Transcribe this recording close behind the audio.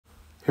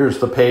Here's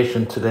the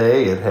patient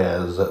today. It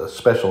has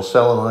special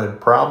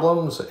solenoid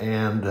problems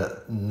and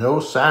no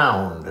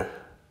sound.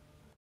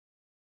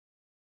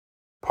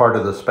 Part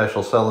of the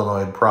special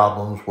solenoid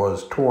problems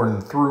was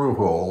torn through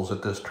holes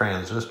at this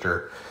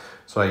transistor.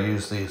 So I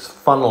used these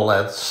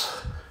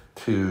funnelets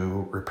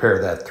to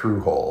repair that through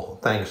hole.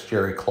 Thanks,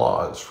 Jerry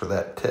Claus, for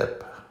that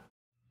tip.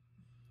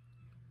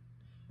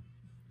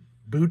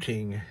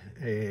 Booting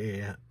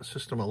a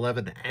System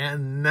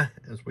 11N,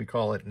 as we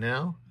call it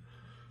now.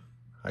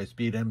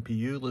 High-speed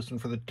MPU, listen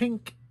for the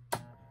tink,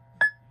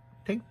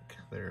 tink,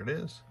 there it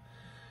is.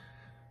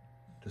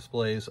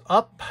 Display's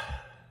up,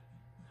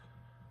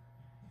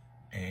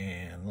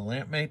 and the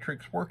lamp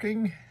matrix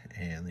working,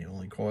 and the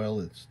only coil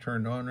that's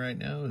turned on right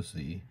now is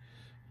the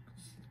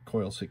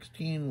coil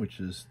 16, which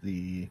is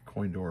the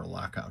coin door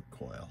lockout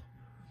coil.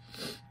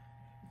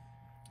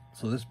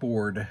 So this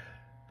board,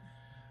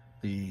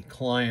 the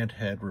client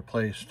had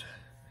replaced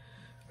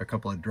a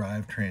couple of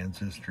drive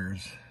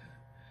transistors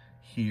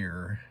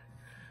here.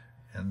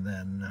 And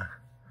then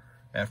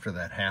after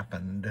that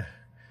happened,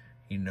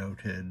 he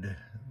noted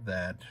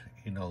that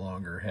he no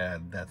longer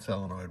had that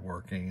solenoid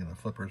working and the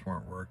flippers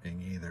weren't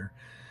working either.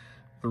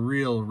 The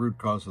real root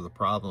cause of the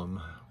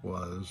problem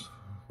was,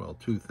 well,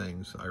 two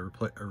things. I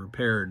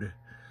repaired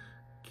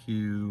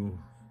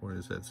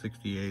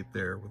Q68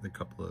 there with a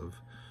couple of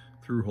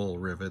through-hole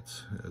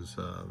rivets as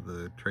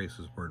the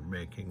traces weren't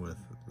making with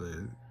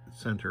the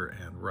center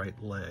and right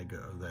leg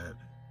of that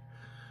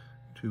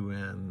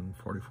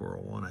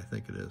 2N4401, I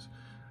think it is,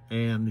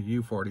 and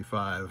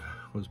U45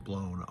 was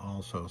blown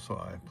also, so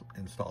I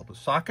installed a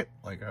socket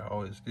like I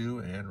always do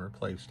and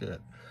replaced it.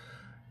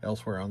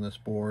 Elsewhere on this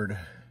board,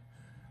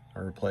 I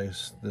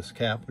replaced this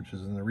cap, which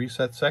is in the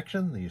reset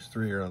section. These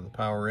three are on the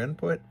power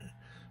input,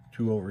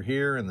 two over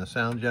here in the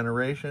sound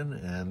generation,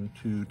 and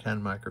two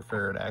 10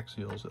 microfarad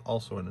axials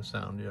also in the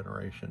sound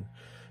generation.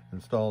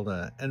 Installed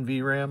a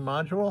NVRAM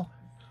module,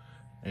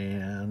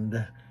 and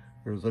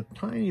there was a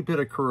tiny bit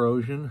of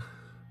corrosion.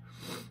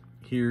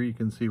 Here you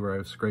can see where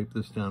I've scraped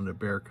this down to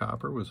bare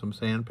copper with some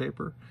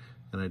sandpaper,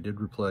 and I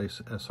did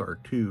replace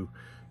SR2.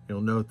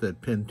 You'll note that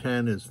pin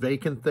 10 is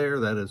vacant there.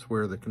 That is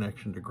where the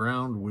connection to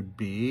ground would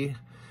be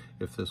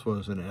if this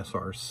was an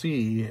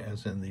SRC,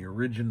 as in the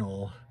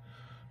original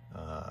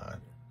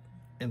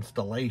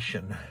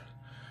installation.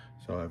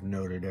 So I've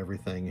noted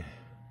everything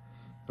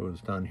that was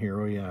done here.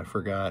 Oh yeah, I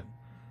forgot.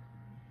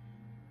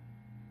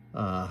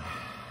 The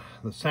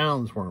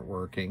sounds weren't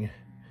working.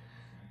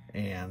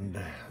 And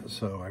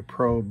so I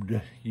probed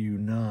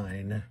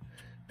U9,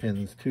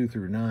 pins 2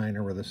 through 9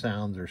 are where the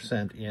sounds are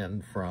sent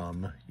in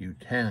from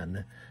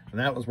U10, and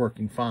that was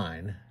working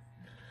fine,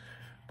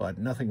 but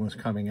nothing was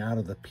coming out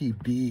of the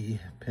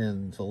PB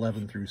pins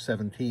 11 through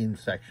 17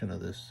 section of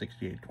this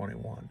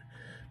 6821.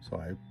 So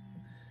I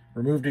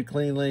removed it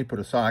cleanly, put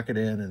a socket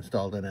in,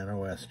 installed an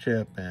NOS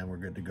chip, and we're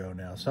good to go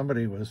now.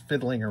 Somebody was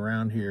fiddling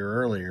around here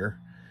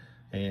earlier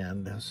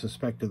and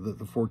suspected that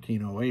the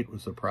 1408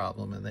 was the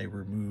problem, and they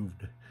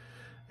removed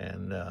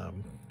and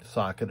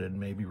socketed,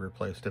 maybe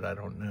replaced it, I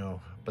don't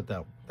know, but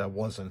that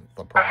wasn't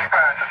the problem.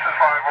 Dispatch, this is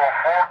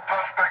 504,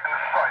 suspect in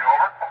sight,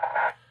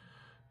 over.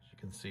 As you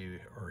can see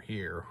or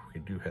hear,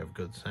 we do have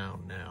good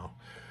sound now.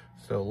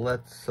 So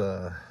let's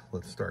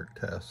start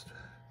test.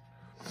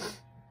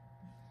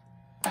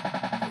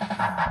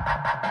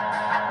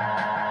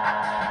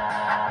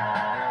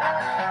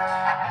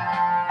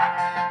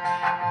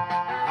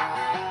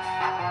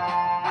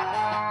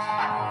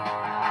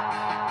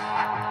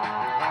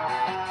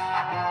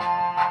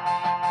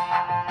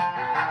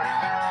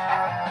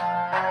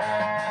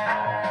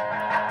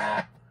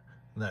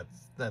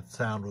 That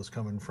sound was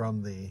coming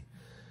from the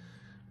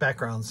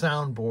background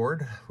sound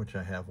board, which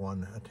I have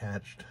one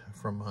attached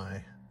from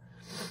my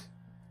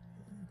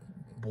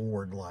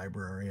board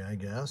library, I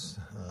guess,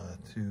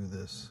 to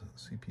this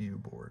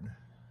CPU board.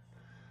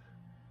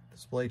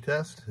 Display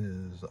test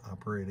is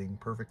operating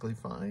perfectly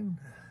fine.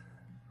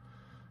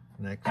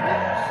 Next is...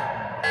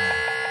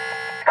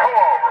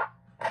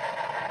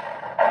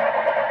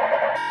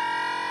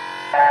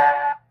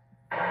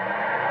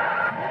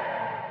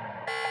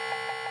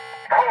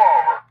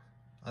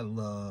 I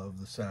love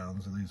the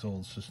sounds of these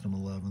old System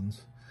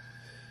 11s.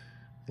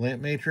 Lamp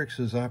matrix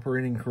is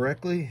operating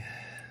correctly.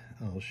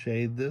 I'll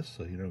shade this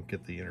so you don't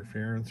get the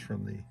interference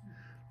from the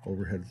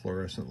overhead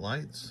fluorescent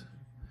lights.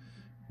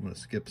 I'm going to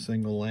skip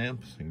single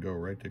lamps and go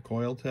right to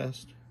coil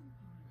test.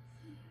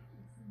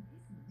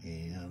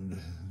 And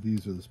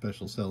these are the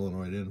special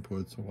solenoid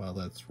inputs. So while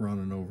that's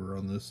running over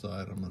on this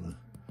side, I'm going to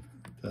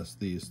test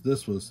these.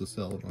 This was the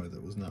solenoid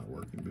that was not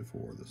working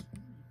before, this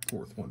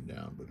fourth one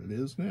down, but it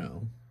is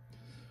now.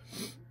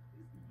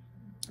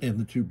 And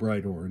the two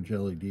bright orange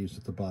LEDs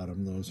at the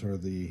bottom, those are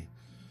the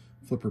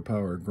flipper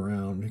power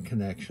ground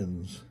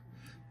connections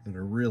that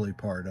are really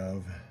part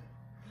of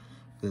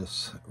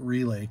this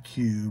relay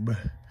cube,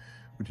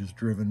 which is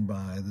driven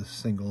by this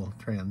single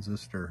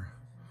transistor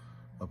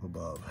up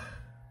above.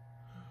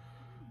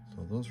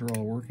 So those are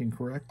all working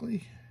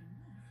correctly.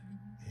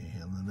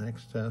 And the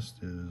next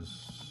test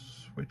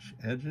is switch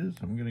edges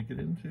I'm going to get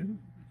into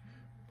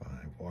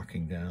by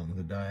walking down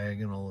the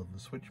diagonal of the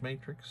switch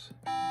matrix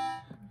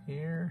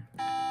here.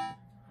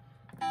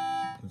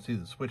 You can see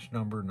the switch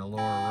number in the lower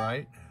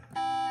right.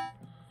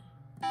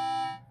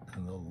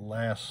 And the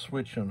last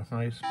switch on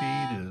high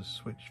speed is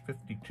switch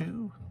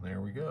 52.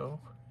 There we go.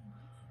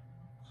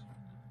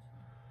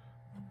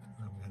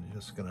 I'm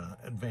just going to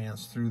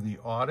advance through the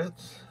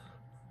audits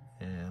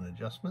and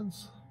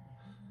adjustments,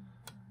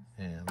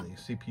 and the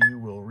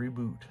CPU will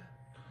reboot.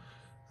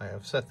 I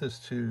have set this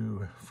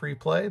to free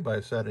play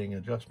by setting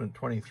adjustment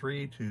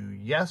 23 to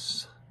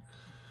yes,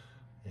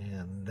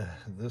 and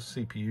this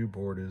CPU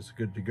board is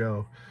good to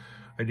go.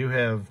 I do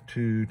have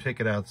to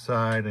take it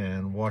outside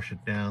and wash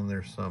it down.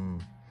 There's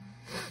some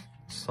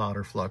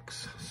solder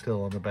flux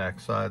still on the back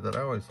side that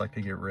I always like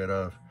to get rid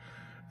of.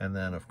 And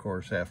then, of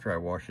course, after I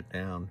wash it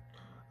down,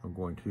 I'm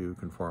going to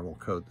conformal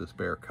coat this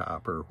bare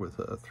copper with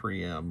a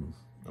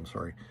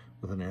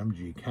with an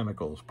MG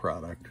Chemicals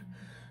product.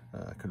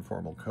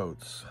 Conformal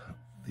coats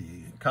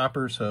the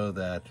copper so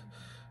that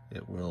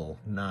it will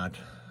not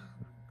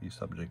be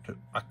subject to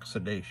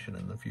oxidation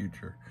in the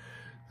future.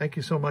 Thank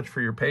you so much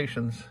for your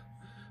patience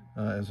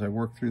as I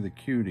work through the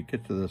queue to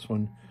get to this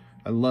one.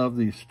 I love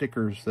these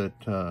stickers that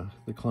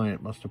the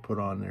client must have put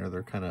on there.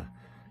 They're kind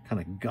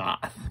of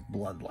goth,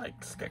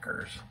 blood-like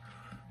stickers.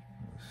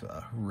 This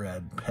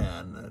red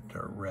pen,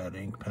 or red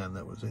ink pen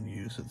that was in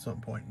use at some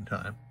point in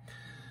time.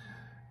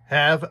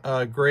 Have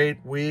a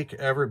great week,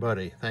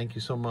 everybody. Thank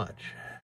you so much.